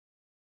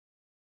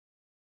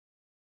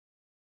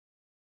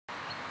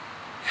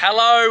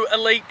Hello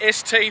Elite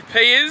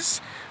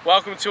STPers,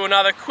 welcome to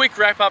another quick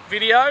wrap-up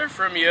video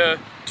from your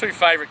two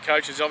favourite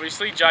coaches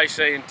obviously,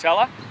 JC and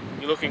Teller.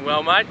 You're looking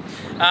well, mate.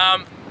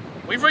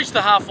 We've reached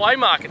the halfway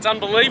mark. It's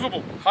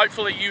unbelievable.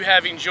 Hopefully you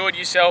have enjoyed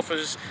yourself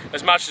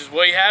as much as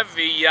we have.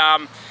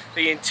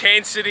 The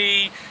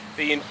intensity,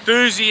 the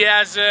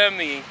enthusiasm,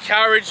 the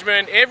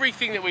encouragement,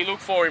 everything that we look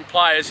for in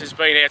players has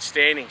been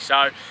outstanding.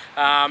 So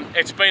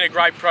it's been a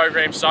great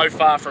program so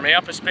far from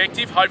our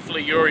perspective.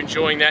 Hopefully you're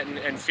enjoying that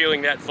and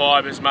feeling that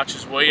vibe as much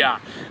as we are.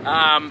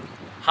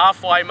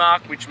 Halfway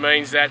mark, which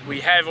means that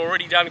we have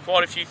already done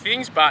quite a few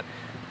things, but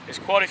there's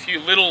quite a few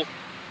little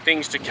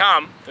things to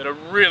come that are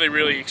really,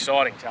 really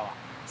exciting, Teller.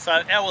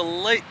 So our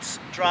Elite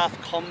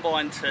Draft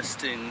Combine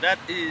testing, that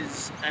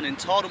is an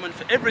entitlement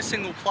for every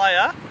single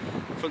player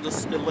for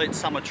this Elite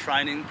Summer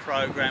Training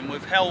Program.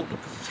 We've held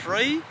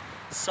 3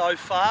 so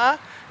far,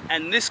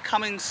 and this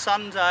coming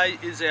Sunday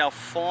is our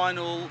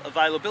final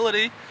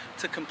availability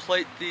to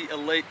complete the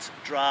Elite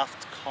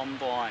Draft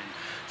Combine.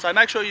 So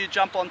make sure you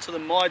jump onto the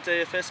My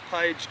DFS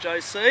page,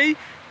 JC,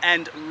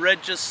 and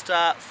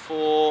register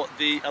for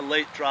the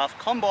Elite Draft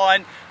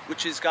Combine,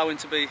 which is going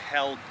to be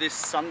held this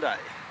Sunday.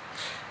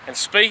 And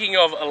speaking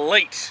of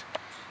Elite,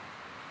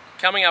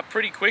 coming up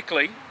pretty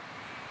quickly,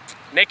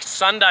 next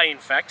Sunday in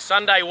fact,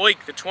 Sunday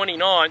week the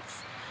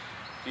 29th,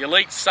 the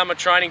Elite Summer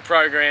Training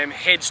Program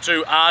heads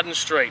to Arden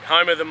Street,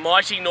 home of the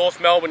mighty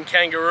North Melbourne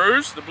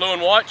Kangaroos, the blue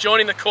and white,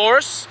 joining the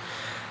chorus,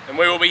 and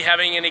we will be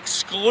having an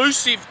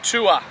exclusive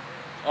tour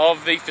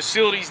of the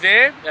facilities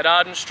there at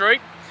Arden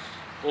Street.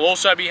 We'll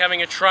also be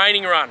having a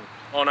training run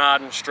on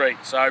Arden Street,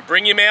 so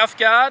bring your mouth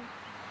guard,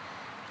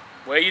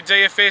 wear your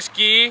DFS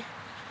gear,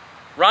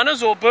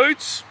 runners or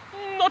boots,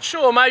 not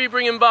sure, maybe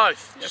bring them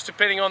both, just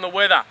depending on the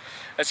weather.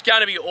 It's going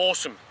to be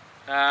awesome.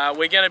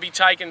 We're going to be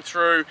taken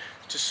through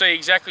to see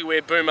exactly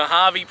where Boomer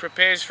Harvey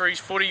prepares for his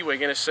footy. We're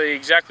going to see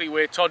exactly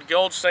where Todd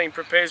Goldstein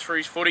prepares for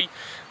his footy.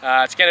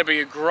 It's going to be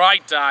a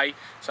great day,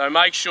 so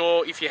make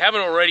sure, if you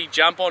haven't already,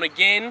 jump on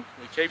again,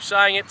 we keep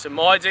saying it, to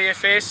My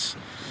DFS.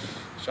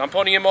 Jump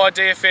onto your My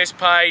DFS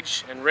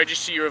page and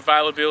register your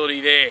availability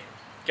there.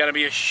 It's going to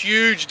be a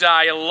huge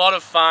day, a lot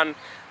of fun,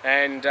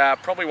 and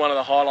probably one of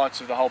the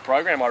highlights of the whole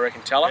program, I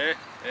reckon, Teller.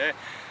 Yeah.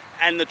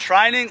 And the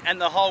training and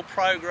the whole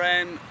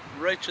program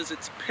reaches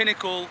its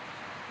pinnacle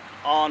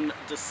on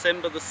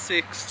December the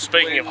 6th.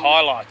 Speaking of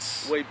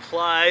highlights, we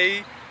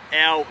play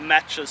our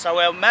matches. So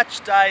our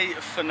match day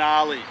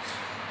finale.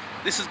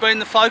 This has been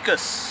the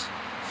focus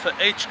for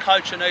each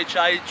coach and each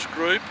age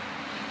group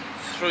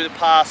through the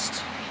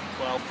past,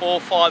 well, 4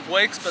 or 5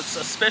 weeks, but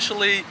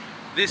especially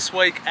this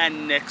week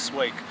and next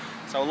week.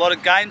 So a lot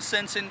of game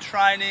sense in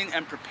training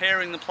and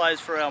preparing the players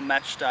for our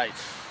match day.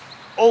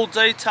 All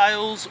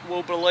details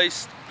will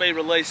be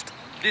released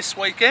this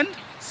weekend,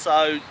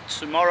 so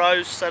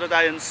tomorrow,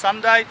 Saturday and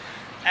Sunday.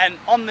 And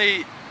on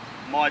the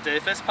My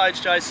DFS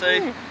page,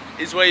 JC,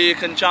 is where you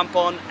can jump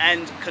on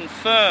and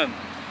confirm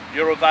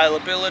your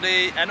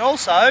availability and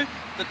also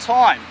the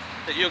time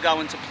that you're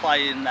going to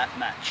play in that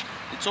match.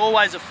 It's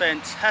always a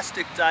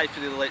fantastic day for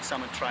the Elite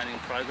Summer Training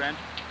Program.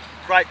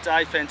 Great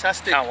day,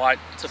 fantastic. Can't wait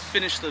to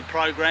finish the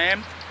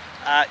program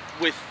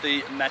with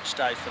the match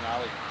day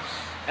finale.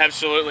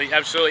 Absolutely,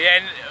 absolutely.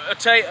 And I'll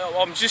tell you,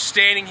 I'm just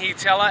standing here,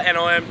 Teller, and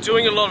I am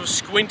doing a lot of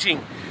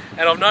squinting.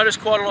 And I've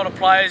noticed quite a lot of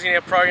players in our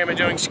program are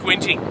doing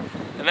squinting.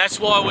 And that's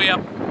why we are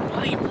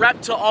bloody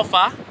wrapped to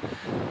offer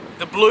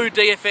the blue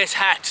DFS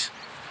hat.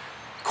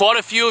 Quite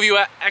a few of you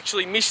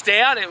actually missed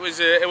out. It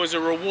was a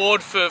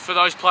reward for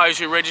those players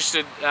who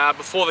registered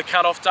before the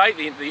cut-off date,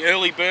 the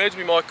early birds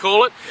we might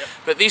call it. Yep.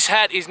 But this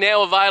hat is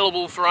now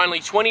available for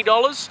only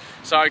 $20.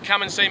 So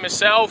come and see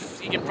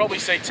myself. You can probably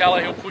see Teller,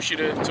 he'll push you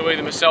to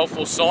either myself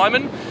or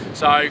Simon.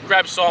 So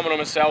grab Simon or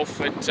myself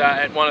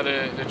at one of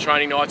the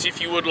training nights if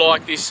you would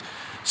like this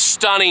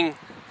stunning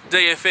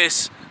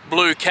DFS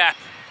blue cap,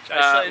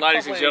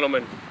 ladies and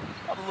gentlemen.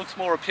 Probably looks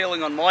more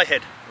appealing on my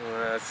head.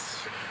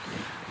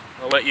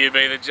 I'll let you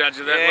be the judge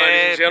of that,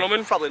 ladies and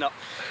gentlemen. Probably not.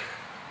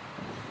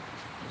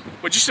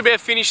 We're just about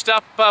finished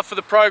up for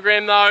the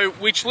program though,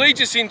 which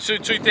leads us into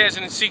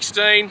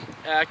 2016.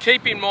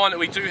 Keep in mind that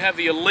we do have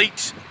the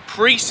Elite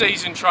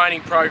pre-season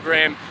training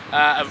program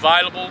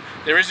available.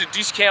 There is a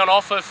discount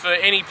offer for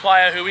any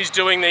player who is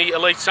doing the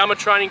Elite Summer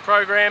Training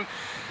Program.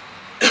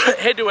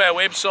 Head to our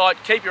website,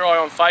 keep your eye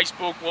on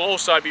Facebook. We'll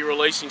also be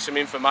releasing some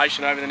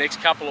information over the next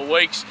couple of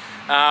weeks.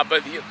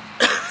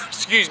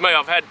 Excuse me,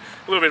 I've had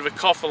a little bit of a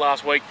cough the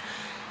last week.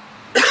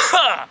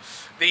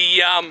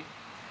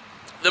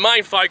 The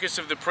main focus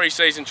of the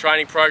pre-season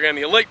training program,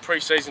 the Elite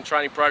pre-season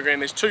training program,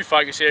 there's 2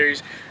 focus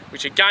areas,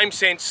 which are game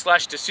sense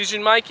 /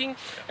 decision making,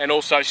 and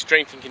also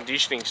strength and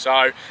conditioning.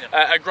 So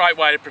a great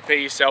way to prepare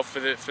yourself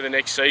for the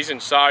next season.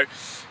 So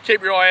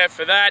keep your eye out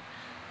for that.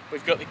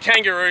 We've got the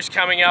Kangaroos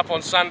coming up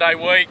on Sunday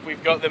week.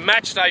 We've got the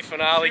match day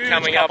finale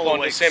coming up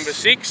on December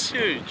 6th.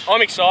 Huge.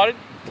 I'm excited.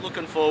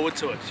 Looking forward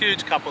to it.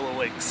 Huge couple of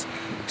weeks.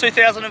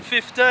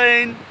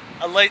 2015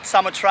 Elite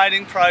Summer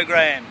Training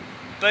Program.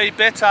 Be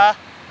better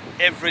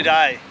every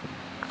day.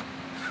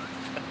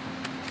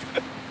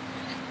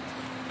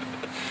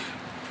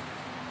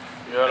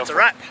 That's a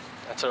wrap.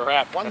 That's a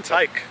wrap. One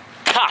take.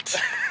 Cut.